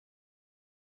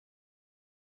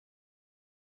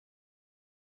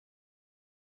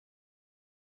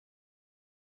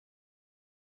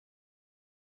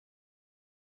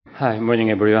Hi, morning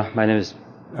everyone. My name is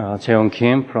Jae-Young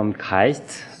Kim from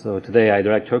KAIST. So today I'd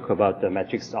like to talk about the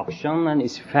matrix action and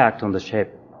its effect on the shape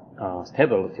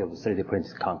stability of the 3D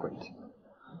printed concrete.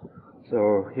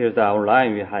 So here's the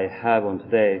outline I have on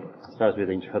today. It starts with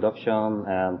the introduction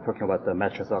and talking about the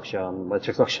matrix action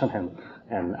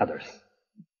and others.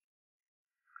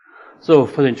 So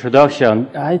for the introduction,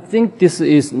 I think this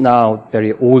is now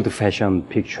very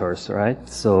old-fashioned pictures, right?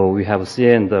 So we have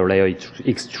seen the layer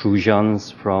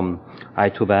extrusions from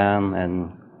I2ban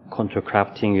and contour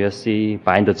crafting USC,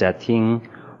 binder jetting,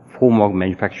 formwork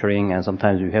manufacturing, and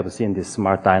sometimes we have seen these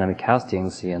smart dynamic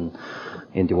castings in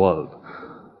the world.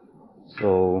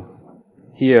 So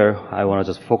here I want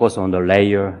to just focus on the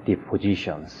layer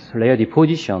depositions. Layer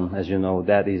deposition, as you know,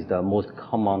 that is the most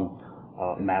common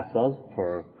method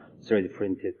for 3D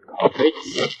printed concrete.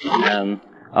 And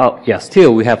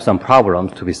still we have some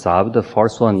problems to be solved. The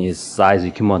first one is size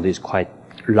equipment is quite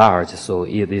large, so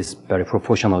it is very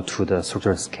proportional to the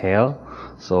structural scale.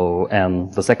 So,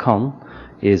 and the second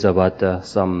is about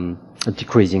some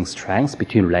decreasing strength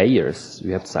between layers.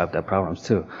 We have to solve that problems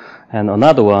too. And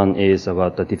another one is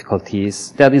about the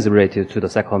difficulties that is related to the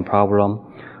second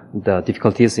problem, the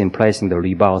difficulties in placing the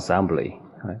rebar assembly.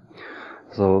 Right?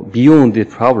 So beyond the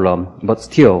problem, but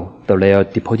still the layer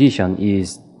deposition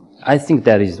is, I think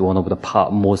that is one of the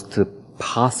most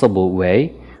possible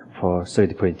way for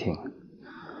 3D printing.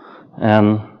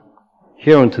 And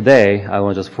here on today, I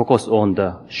want to just focus on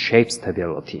the shape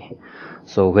stability.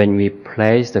 So when we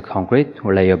place the concrete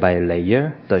layer by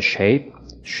layer, the shape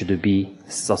should be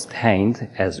sustained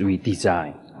as we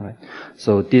design. Right?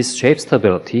 So this shape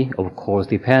stability, of course,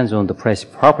 depends on the pressure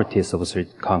properties of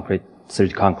 3D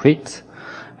concrete.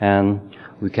 And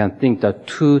we can think that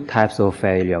two types of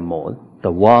failure mode.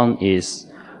 The one is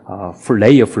for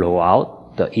layer flow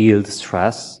out. The yield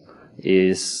stress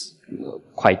is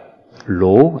quite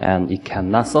low and it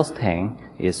cannot sustain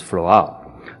its flow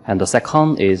out. And the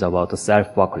second is about the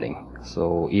self-buckling.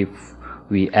 So if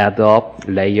we add up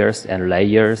layers and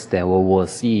layers, then we will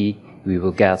see we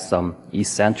will get some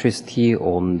eccentricity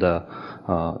on the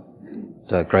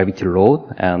gravity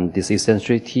load, and this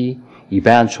eccentricity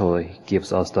eventually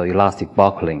gives us the elastic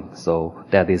buckling. So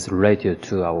that is related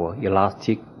to our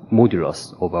elastic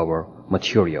modulus of our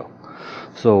material.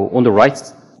 So on the right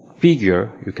figure,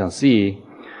 you can see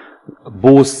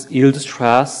both yield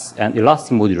stress and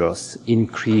elastic modulus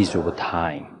increase over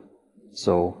time.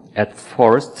 So at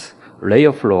first,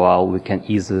 layer flow out we can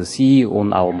easily see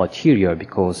on our material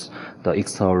because the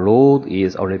external load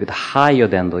is a little bit higher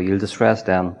than the yield stress,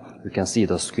 then we can see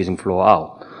the squeezing flow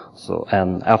out. So,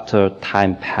 and after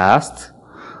time passed,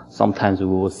 sometimes we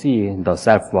will see the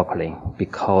self-buckling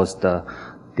because the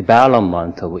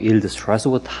development of yield stress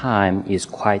over time is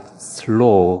quite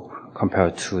slow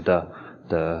compared to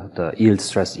the yield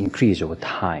stress increase over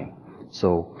time.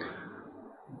 So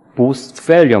both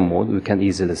failure mode we can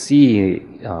easily see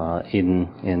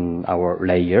in our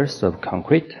layers of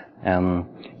concrete. And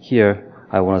here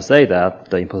I want to say that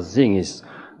the important thing is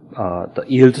the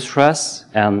yield stress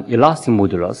and elastic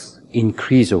modulus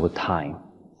increase over time,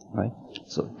 right?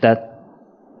 So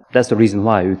that's the reason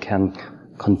why we can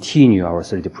continue our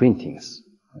 3D printings.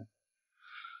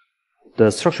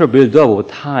 The structural build-up over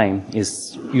time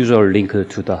is usually linked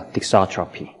to the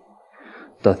thixotropy.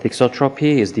 The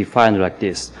thixotropy is defined like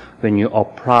this. When you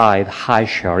apply high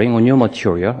shearing on your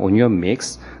material, on your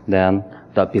mix, then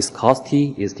the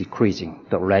viscosity is decreasing.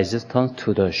 The resistance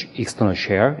to the external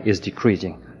shear is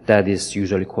decreasing. That is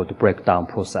usually called the breakdown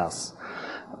process.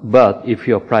 But if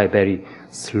you apply very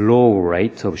slow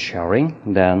rate of shearing,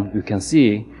 then you can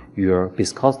see your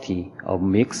viscosity of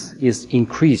mix is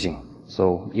increasing.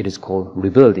 So it is called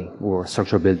rebuilding or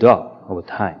structural build-up over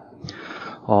time.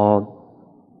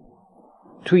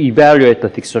 To evaluate the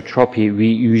thixotropy, we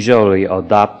usually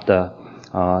adopt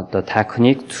the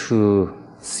technique to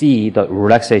see the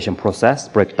relaxation process,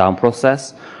 breakdown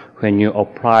process. When you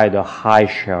apply the high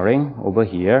shearing over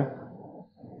here,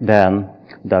 then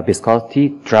the viscosity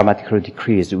dramatically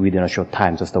decreases within a short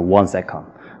time, just 1 second.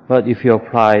 But if you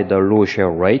apply the low shear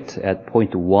rate at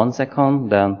 0.1 second,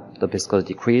 then the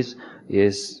viscosity decrease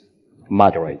is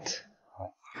moderate.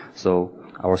 So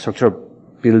our structural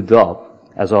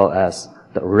build-up as well as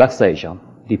the relaxation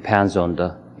depends on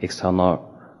the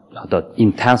the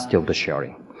intensity of the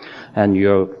shearing. And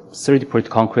your 3D printed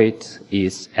concrete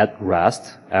is at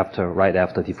rest right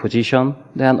after deposition,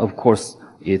 then of course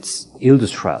its yield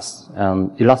stress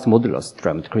and elastic modulus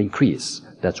dramatically increase.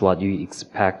 That's what you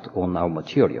expect on our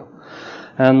material.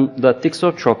 And the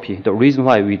thixotropy, the reason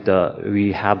why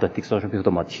we have the thixotropy of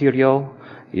the material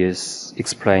is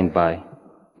explained by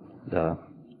the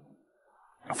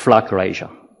flocculation.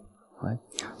 right?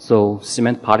 So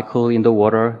cement particle in the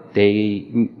water,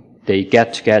 they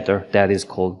get together. That is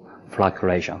called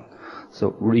flocculation.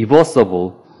 So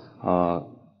reversible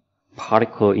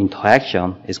particle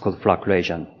interaction is called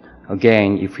flocculation.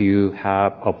 Again, if you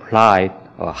have applied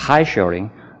high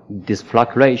shearing, this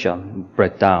flocculation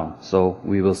breaks down. So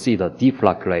we will see the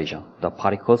deflocculation. The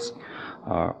particles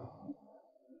are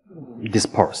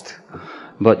dispersed.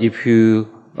 But if you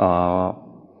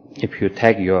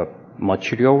take your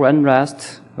material and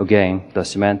rest, again, the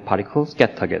cement particles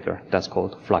get together. That's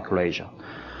called flocculation.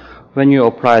 When you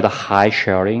apply the high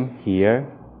shearing here,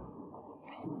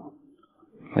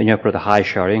 when you apply the high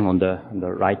shearing on the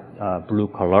right blue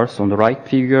colors on the right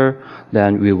figure,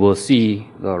 then we will see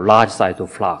the large size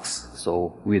of flux.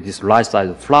 So with this large size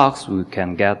of flux, we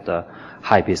can get the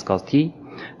high viscosity.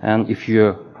 And if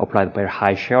you apply the very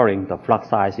high shearing, the flux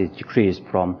size is decreased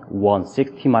from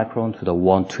 160 micron to the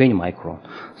 120 micron.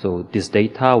 So this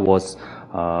data was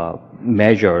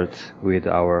measured with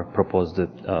our proposed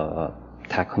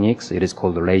techniques. It is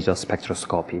called laser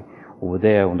spectroscopy. Over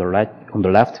there on the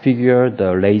left figure,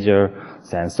 the laser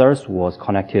sensors was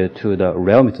connected to the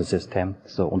reometer system.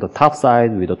 So on the top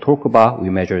side with the torque bar,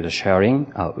 we measure the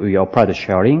shearing, we apply the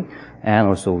shearing, and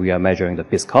also we are measuring the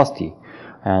viscosity.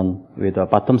 And with the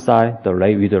bottom side,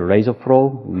 with the laser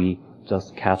flow, we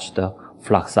just catch the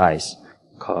flux size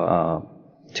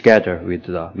together with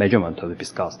the measurement of the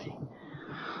viscosity.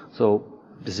 So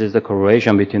this is the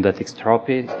correlation between the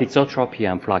thixotropy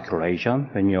and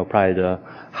flocculation. When you apply the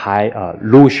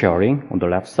low shearing on the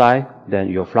left side, then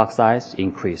your flux size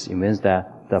increase. It means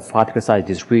that the particle size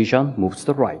distribution moves to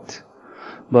the right.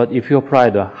 But if you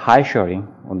apply the high shearing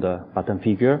on the bottom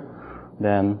figure,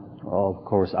 then of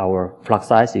course our flux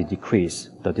size is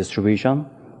decreased. The distribution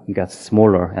gets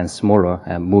smaller and smaller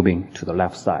and moving to the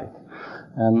left side.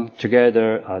 And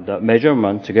together, the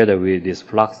measurement together with this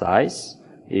flux size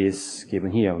is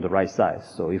given here on the right side.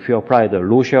 So if you apply the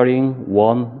low shearing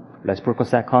 1 reciprocal per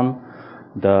second,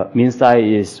 the mean size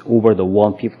is over the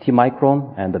 150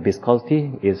 micron and the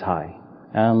viscosity is high.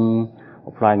 And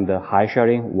applying the high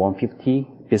shearing 150,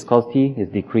 viscosity is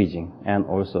decreasing and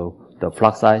also the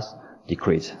flux size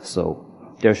decrease.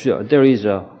 So there is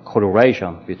a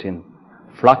correlation between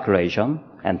flocculation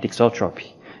and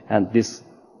thixotropy. And this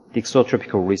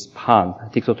thixotropical response,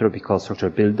 thixotropical structure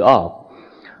build-up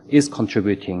is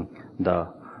contributing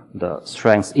the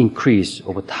strength increase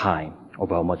over time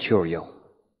of our material.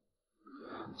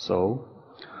 So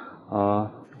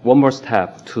one more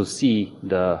step to see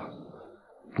the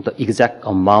exact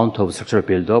amount of structural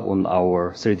buildup on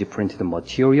our 3D printed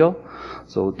material.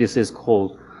 So this is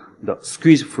called the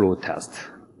squeeze flow test.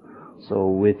 So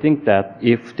we think that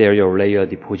if there is a layer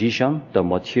deposition, the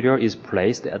material is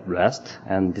placed at rest,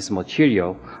 and this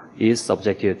material is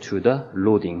subjected to the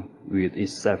loading with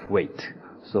its self-weight.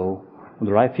 So on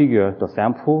the right figure, the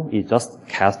sample is just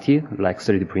casted like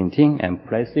 3D printing and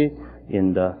placed it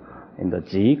in the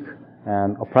jig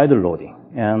and apply the loading.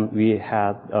 And we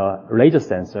had a laser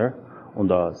sensor on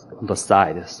the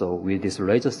side. So with this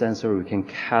laser sensor, we can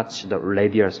catch the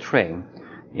radial strain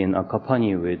in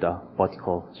accompany with a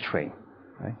vertical strain.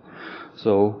 Right?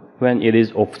 So when it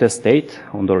is offset state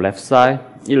on the left side,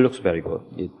 it looks very good.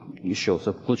 It shows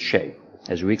a good shape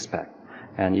as we expect.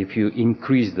 And if you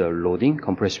increase the loading,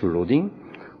 compressive loading,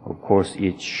 of course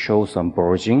it shows some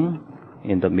bulging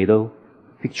in the middle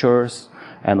pictures.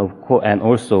 And of course, and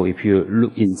also if you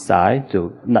look inside,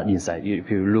 not inside,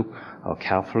 if you look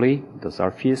carefully the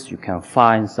surface, you can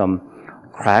find some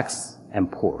cracks and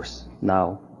pores.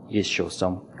 Now it shows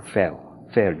some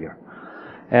failure.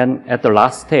 And at the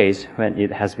last stage, when it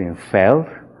has been failed,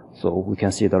 so we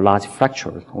can see the large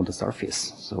fracture on the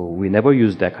surface. So we never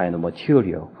use that kind of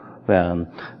material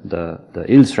when the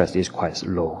yield stress is quite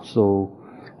low. So,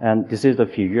 and this is the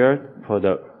figure for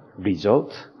the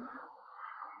result.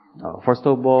 First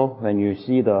of all, when you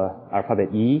see the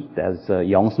alphabet E, that's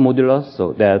Young's modulus.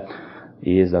 So that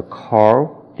is a curve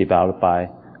developed by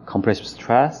compressive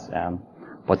stress and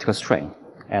vertical strain.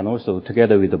 And also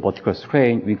together with the vertical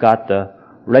strain, we got the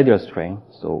radial strain.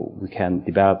 So we can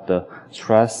develop the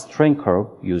stress strain curve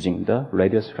using the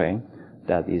radial strain.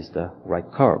 That is the right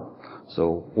curve.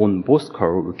 So on both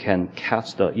curves, we can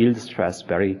catch the yield stress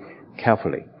very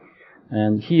carefully.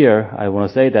 And here, I want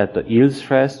to say that the yield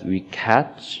stress we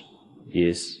catch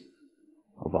is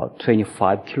about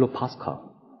 25 kilopascal.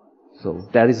 So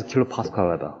that is a kilopascal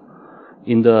level.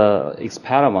 In the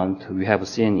experiment we have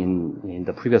seen in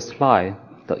the previous slide,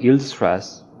 the yield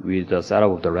stress with the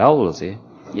setup of the rheology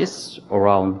is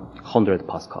around 100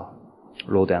 pascal,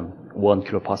 lower than 1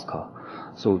 kilopascal.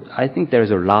 So I think there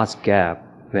is a large gap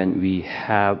when we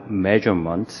have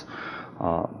measurements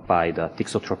by the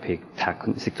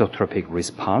thixotropic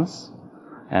response.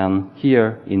 And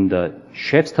here in the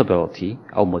shape stability,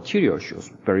 our material shows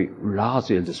very large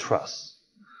yield stress.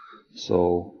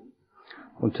 So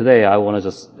today I want to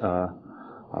just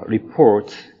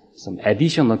report some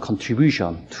additional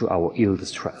contribution to our yield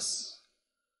stress.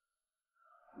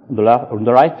 On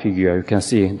the right figure, you can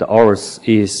see the earth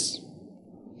is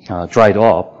dried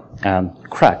up and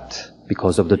cracked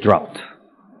because of the drought.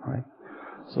 Right?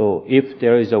 So if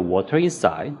there is a water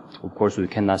inside, of course we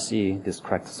cannot see this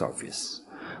cracked surface.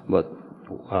 But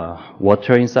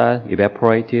water inside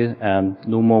evaporated and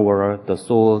no more water, the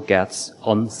soil gets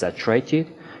unsaturated.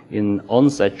 In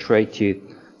unsaturated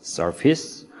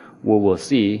surface, we will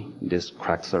see this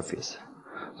cracked surface.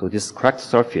 So this cracked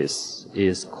surface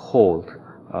is called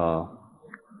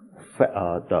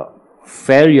the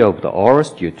failure of the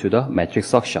earth due to the metric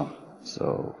suction.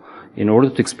 So in order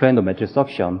to explain the metric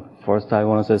suction, first I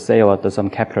want to say about some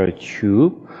capillary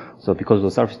tube. So because of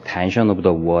the surface tension of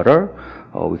the water,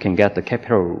 we can get the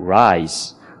capillary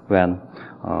rise when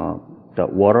the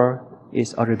water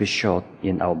is a little bit short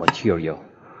in our material.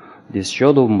 This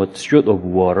short of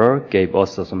water gave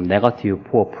us some negative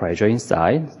pore pressure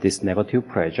inside. This negative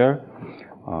pressure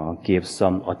gives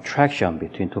some attraction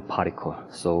between two particles.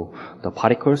 So the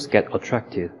particles get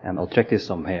attracted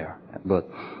somewhere. But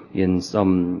in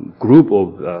some group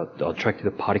of the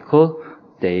attracted particles,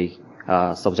 they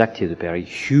are subjected to very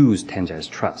huge tensile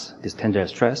stress. This tensile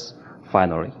stress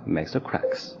finally makes the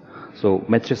cracks. So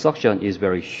metric suction is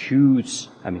very huge.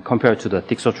 I mean, compared to the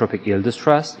thixotropic yield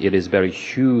stress, it is very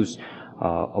huge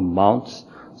amount.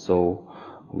 So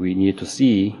we need to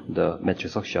see the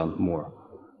metric suction more.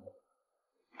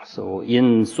 So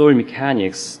in soil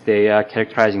mechanics, they are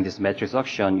characterizing this metric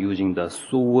suction using the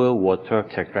soil water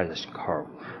characterization curve.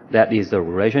 That is the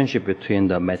relationship between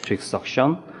the metric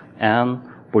suction and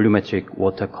volumetric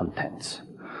water content.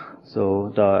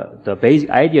 So the basic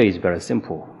idea is very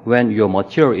simple. When your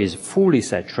material is fully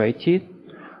saturated,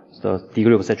 the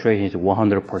degree of saturation is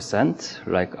 100%,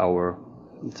 like our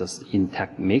just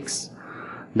intact mix,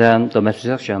 then the metric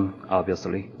suction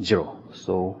obviously 0.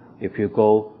 So if you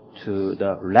go to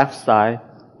the left side,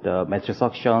 the metric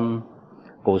suction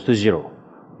goes to 0.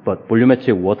 But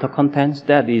volumetric water content,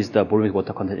 that is the volumetric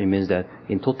water content. It means that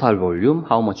in total volume,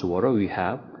 how much water we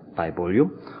have by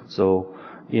volume. So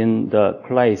in the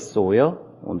clay soil,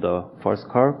 on the first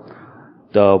curve,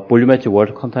 the volumetric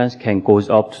water content can goes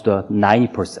up to the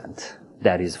 90%.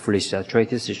 That is fully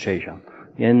saturated situation.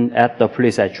 At the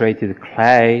fully saturated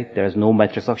clay, there's no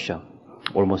metric suction,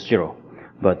 almost 0.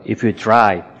 But if you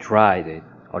dry it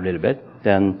a little bit,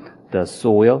 then the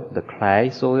soil, the clay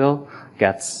soil,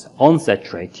 gets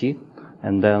unsaturated,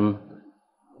 and then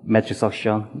metric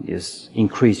suction is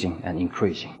increasing and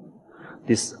increasing.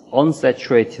 This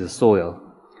unsaturated soil,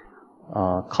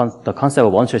 the concept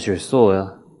of unsaturated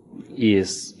soil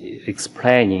is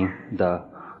explaining the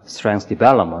strength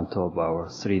development of our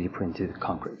 3D printed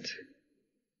concrete.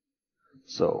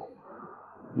 So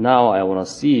now I want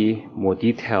to see more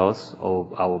details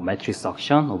of our metric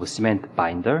suction of a cement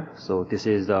binder. So this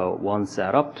is one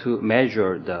setup to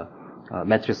measure the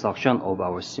metric suction of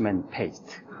our cement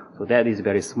paste. So that is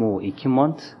very small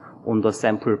equipment. On the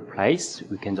sample place,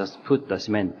 we can just put the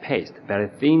cement paste, very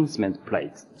thin cement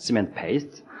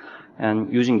paste,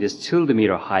 and using this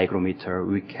tildemeter hygrometer,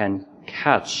 we can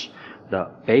catch the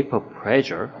vapor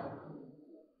pressure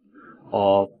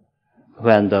of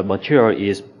when the material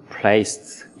is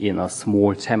placed in a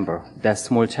small chamber. That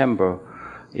small chamber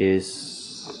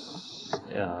is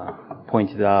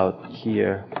pointed out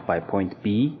here by point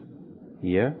B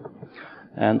here.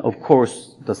 And of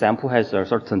course, the sample has a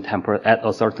certain at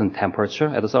a certain temperature.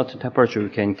 At a certain temperature, we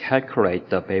can calculate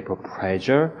the vapor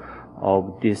pressure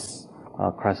of this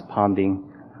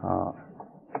corresponding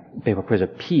vapor pressure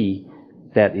P.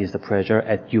 That is the pressure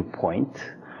at dew point.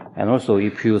 And also,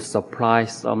 if you supply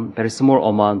some very small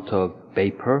amount of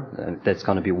vapor, that's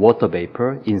going to be water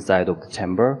vapor inside of the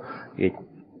chamber,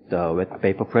 the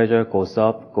vapor pressure goes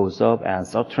up, and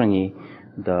certainly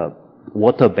the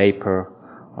water vapor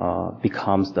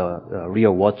becomes the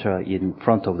real water in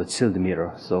front of the chilled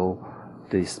meter. So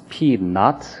this P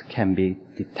naught can be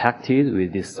detected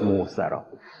with this small setup.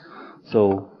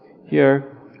 So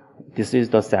here, this is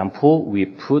the sample we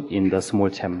put in the small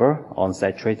chamber,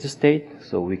 unsaturated state.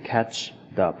 So we catch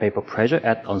the vapor pressure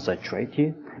at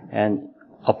unsaturated and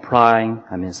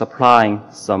supplying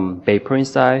some vapor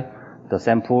inside. The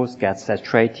samples get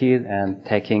saturated, and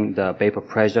taking the vapor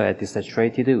pressure at this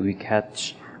saturated, we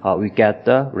get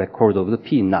the record of the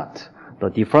P naught. The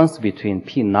difference between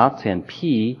P naught and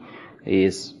P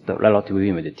is the relative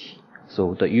humidity.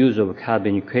 So the use of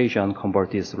Kelvin equation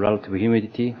converts this relative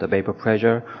humidity, the vapor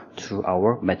pressure, to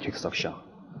our metric suction.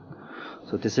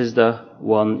 So this is the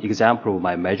one example of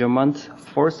my measurement.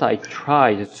 First, I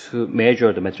tried to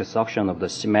measure the metric suction of the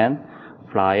cement,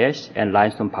 fly ash, and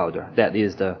limestone powder. That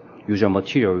is the usual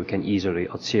material we can easily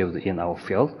achieve in our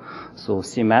field. So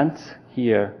cement,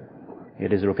 here,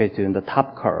 it is located in the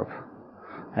top curve.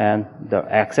 And the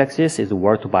x-axis is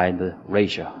word-to-bind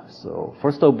ratio. So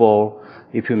first of all,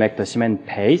 if you make the cement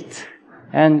paste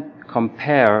and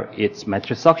compare its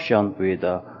metric suction with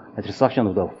the metric suction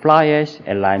of the fly ash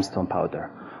and limestone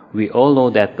powder, we all know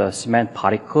that the cement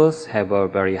particles have a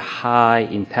very high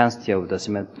intensity of the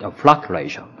cement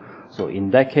flocculation. So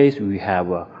in that case, we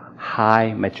have a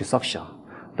high metric suction.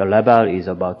 The level is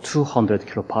about 200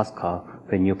 kilopascal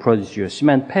when you produce your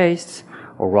cement paste,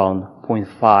 around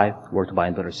 0.5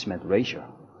 word-to-binder cement ratio.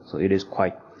 So it is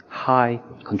quite high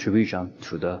contribution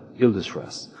to the yield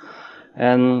stress.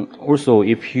 And also,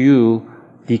 if you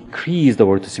decrease the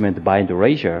word-to-cement binder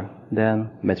ratio, then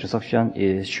metric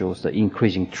suction shows the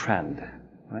increasing trend.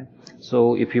 Right?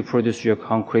 So if you produce your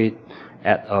concrete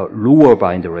at a lower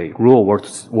binder rate, lower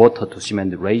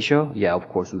water-to-cement ratio, yeah, of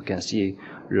course, we can see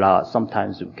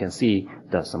sometimes we can see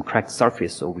some cracked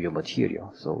surface of your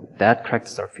material. So that cracked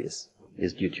surface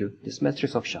is due to this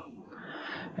metric suction.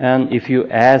 And if you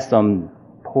add some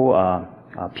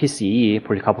PCE,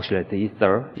 polycarboxylate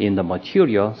ether, in the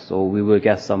material, so we will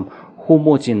get some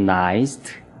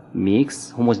homogenized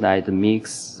mix. Homogenized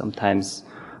mix sometimes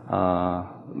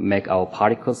make our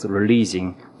particles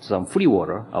releasing some free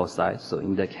water outside. So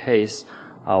in that case,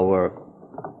 our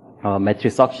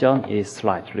metric suction is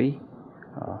slightly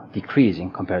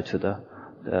decreasing compared to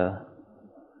the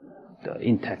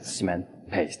intact cement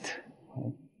paste.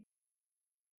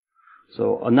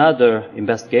 So another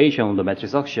investigation on the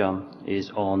metric suction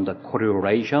is on the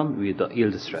correlation with the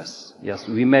yield stress. Yes,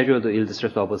 we measure the yield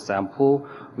stress of a sample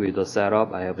with the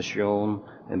setup I have shown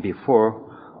before,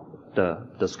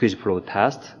 the squeeze flow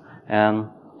test, and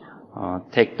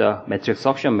take the metric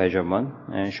suction measurement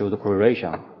and show the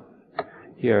correlation.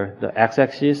 Here, the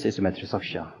x-axis is metric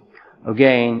suction.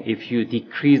 Again, if you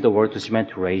decrease the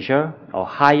water-to-cement ratio, a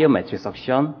higher metric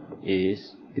suction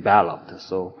is developed.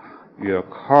 So your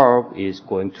curve is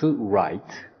going to right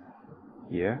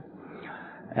here.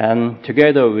 And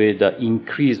together with the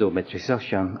increase of metric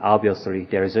suction, obviously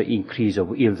there is an increase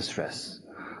of yield stress.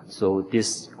 So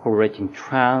this correlating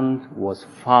trend was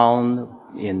found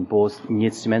in both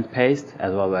neat cement paste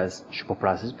as well as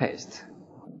superprocess paste.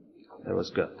 That was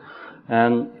good.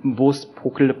 And both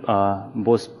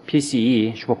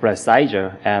PCE,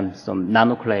 superplasticizer, and some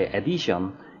nanoclay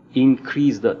addition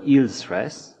increase the yield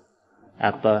stress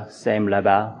at the same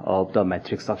level of the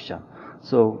metric suction.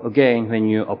 So again, when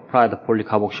you apply the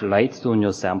polycarboxylate on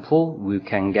your sample, we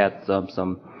can get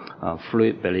some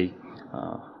fluid, very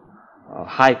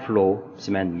high flow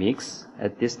cement mix.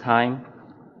 At this time,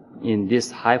 in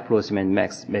this high flow cement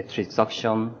mix, metric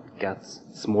suction gets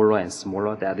smaller and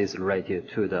smaller. That is related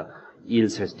to the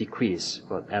yield stress decrease.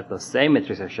 But at the same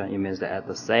metric suction, it means that at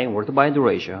the same water-binder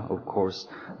ratio, of course,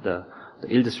 the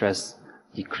yield stress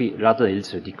decrease, rather than yield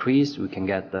stress decrease, we can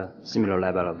get the similar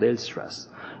level of the yield stress.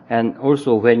 And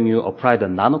also, when you apply the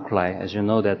nanoclay, as you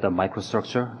know that the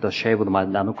microstructure, the shape of the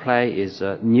nanoclay is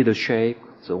a needle shape.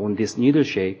 So on this needle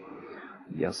shape,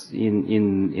 yes,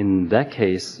 in that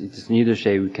case, this needle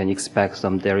shape, we can expect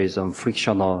there is some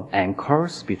frictional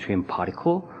anchors between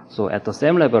particles. So at the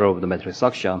same level of the metric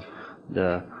suction,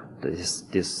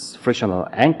 this frictional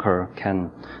anchor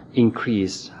can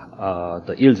increase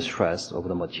the yield stress of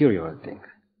the material, I think.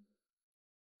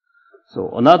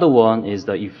 So another one is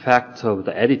the effect of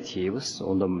the additives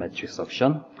on the metric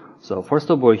suction. So first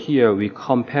of all, here we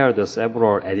compare the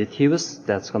several additives.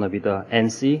 That's going to be the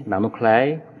NC,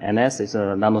 nanoclay, NS is a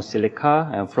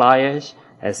nanosilica, and fly ash,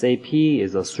 SAP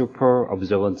is a super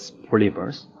absorbent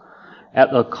polymers.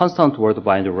 At a constant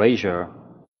water-binder ratio,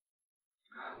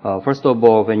 first of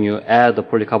all, when you add the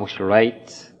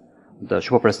polycarboxylate, the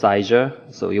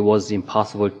superplasticizer, so it was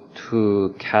impossible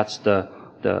to catch the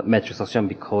metric suction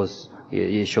because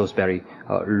it shows very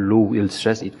low yield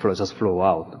stress. It just flow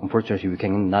out. Unfortunately, we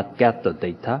cannot get the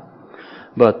data.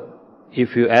 But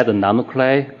if you add a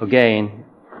nanoclay, again,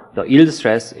 the yield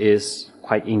stress is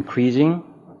quite increasing.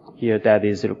 Here, that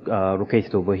is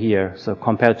located over here. So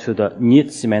compared to the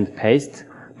neat cement paste,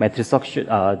 metric suction,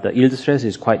 the yield stress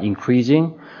is quite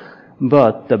increasing,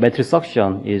 but the metric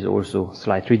suction is also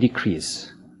slightly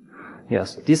decreased.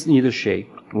 Yes, this needle shape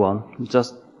one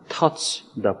just touch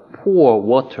the pore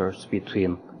waters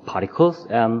between particles,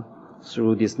 and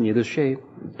through this needle shape,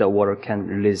 the water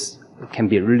can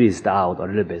be released out a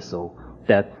little bit. So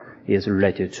that is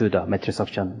related to the matrix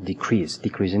suction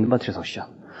decreasing the matrix suction.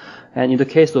 And in the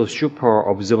case of super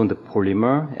absorbent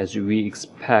polymer, as we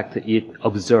expect, it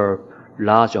absorbs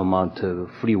large amount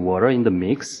of free water in the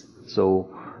mix. So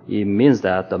it means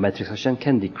that the matrix suction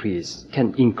can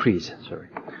increase.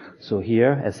 So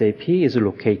here, SAP is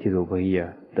located over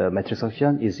here. The matrix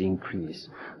suction is increased.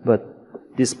 But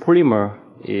this polymer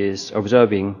is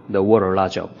absorbing the water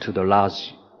to the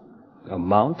large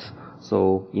amount.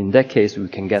 So in that case, we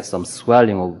can get some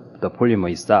swelling of the polymer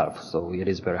itself. So it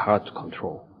is very hard to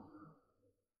control.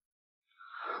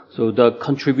 So the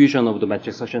contribution of the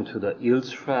matrix suction to the yield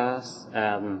stress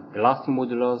and elastic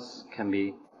modulus can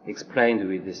be explained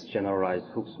with this generalized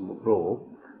Hooke's law.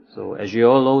 So as you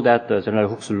all know that the general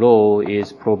Hooke's law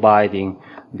is providing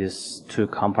these two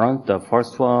components. The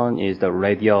first one is the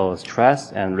radial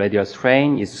stress, and radial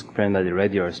strain is explained by the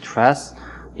radial stress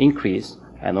increase,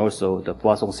 and also the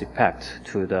Poisson's effect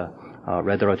to the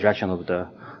radial direction of the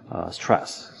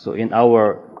stress. So in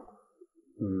our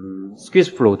squeeze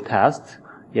flow test,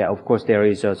 of course there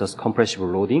is just compressive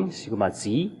loading, sigma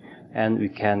z, and we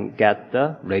can get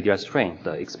the radial strain,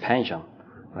 the expansion,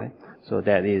 right? So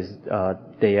that is,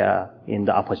 they are in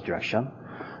the opposite direction.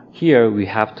 Here we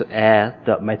have to add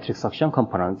the matrix suction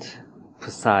component,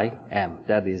 psi m,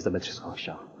 that is the matrix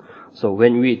suction. So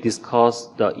when we discuss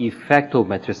the effect of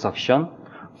matrix suction,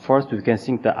 first we can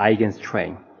think the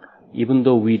eigenstrain. Even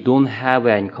though we don't have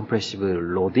any compressive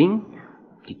loading,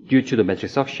 due to the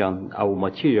matrix suction, our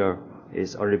material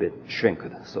is a little bit shrinked.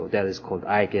 So that is called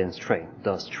eigenstrain.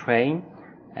 The strain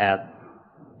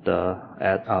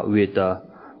with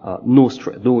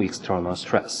no external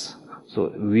stress.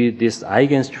 So with this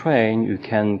eigenstrain, you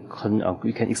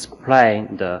can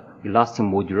explain the elastic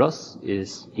modulus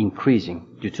is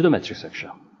increasing due to the matrix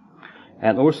suction.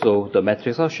 And also the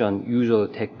matrix suction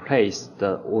usually take place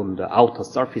on the outer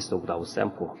surface of our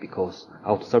sample, because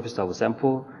outer surface of our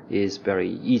sample is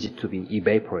very easy to be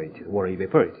evaporated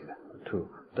to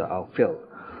the outfield.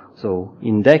 So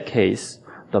in that case,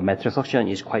 the matrix suction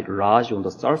is quite large on the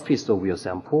surface of your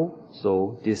sample.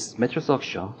 So this matrix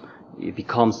suction, it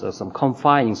becomes some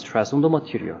confining stress on the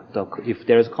material. If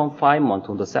there is confinement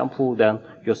on the sample, then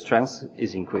your strength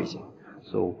is increasing.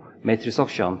 So matrix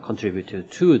suction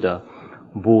contributed to the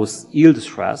both yield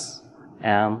stress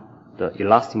and the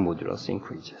elastic modulus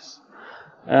increases.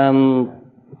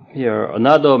 Here,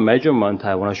 another measurement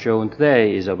I want to show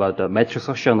today is about the matrix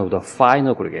suction of the fine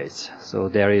aggregates. So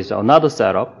there is another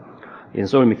setup in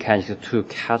solid mechanics to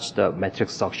catch the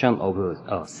matrix suction of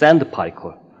a sand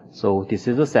particle. So this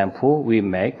is a sample we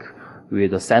make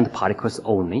with the sand particles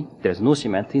only. There's no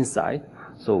cement inside.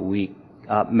 So we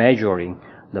are measuring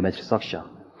the matrix suction.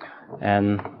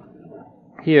 And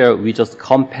here we just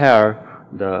compare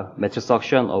the matrix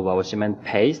suction of our cement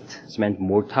paste, cement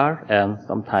mortar, and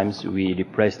sometimes we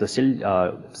replace the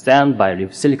sand by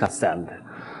silica sand.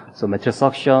 So matrix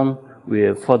suction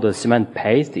for the cement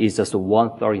paste is just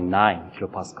 139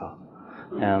 kilopascal.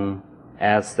 And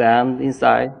as sand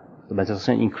inside, the matrix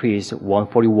suction increase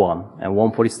 141 and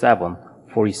 147,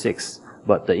 46.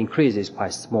 But the increase is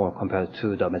quite small compared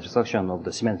to the matrix suction of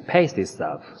the cement paste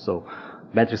itself. So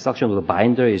matrix suction of the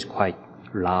binder is quite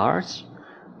large,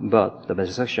 but the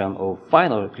matrix suction of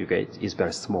final aggregate is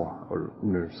very small, or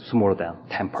smaller than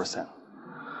 10%.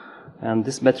 And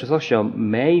this matrix suction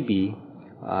may be,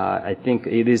 I think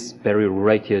it is very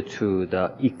related to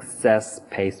the excess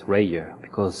paste layer,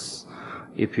 because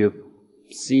if you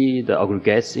see the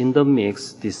aggregates in the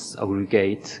mix, this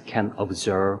aggregate can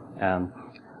absorb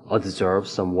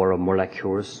some water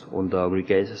molecules on the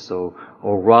aggregate. So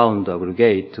around the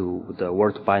aggregate, the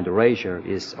water to binder ratio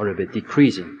is a little bit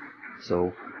decreasing.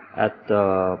 So at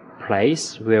the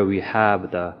place where we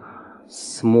have the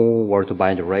small water to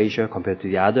binder ratio compared to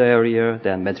the other area,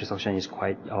 then matrix suction is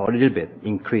quite a little bit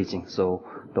increasing. So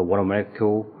the water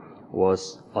molecule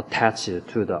was attached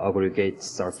to the aggregate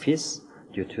surface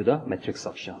due to the matrix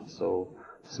suction. So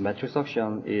this matrix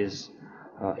suction is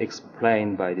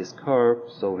explained by this curve.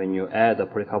 So when you add the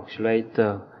polycarboxylate,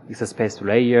 the excess paste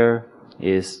layer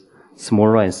is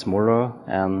smaller and smaller,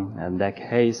 and in that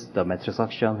case, the matrix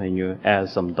suction, when you add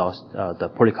some dust, the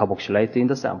polycarboxylate in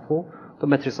the sample, the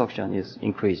matrix suction is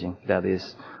increasing. That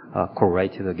is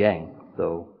correlated again.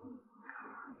 So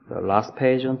the last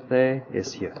page on today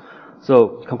is here.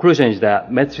 So conclusion is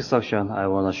that matrix suction I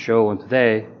want to show on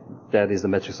today, that is the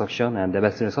matrix suction, and the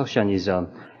matrix suction is an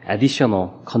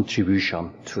additional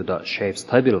contribution to the shape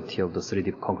stability of the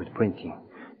 3D concrete printing.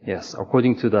 Yes,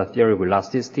 according to the theory of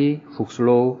elasticity, Hooke's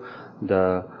law,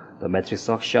 the matrix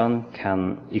suction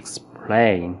can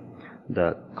explain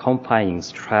the confining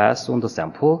stress on the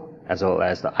sample as well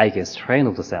as the eigenstrain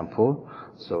of the sample.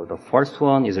 So the first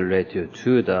one is related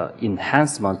to the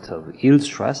enhancement of yield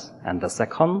stress, and the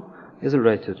second is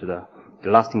related to the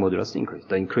elastic modulus increase,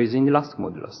 the increase in elastic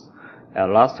modulus.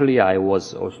 And lastly, I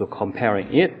was also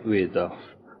comparing it with the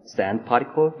sand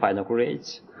particle final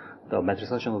grades. The metric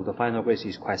section of the final grades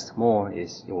is quite small,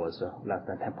 it was less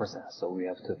than 10%. So we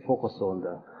have to focus on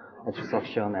the metric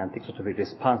suction and thixotropic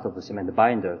response of the cement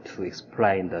binder to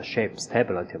explain the shape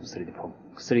stability of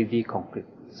 3D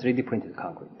printed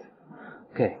concrete.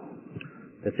 Okay,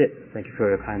 that's it. Thank you for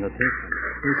your kind attention.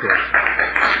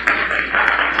 Thank you.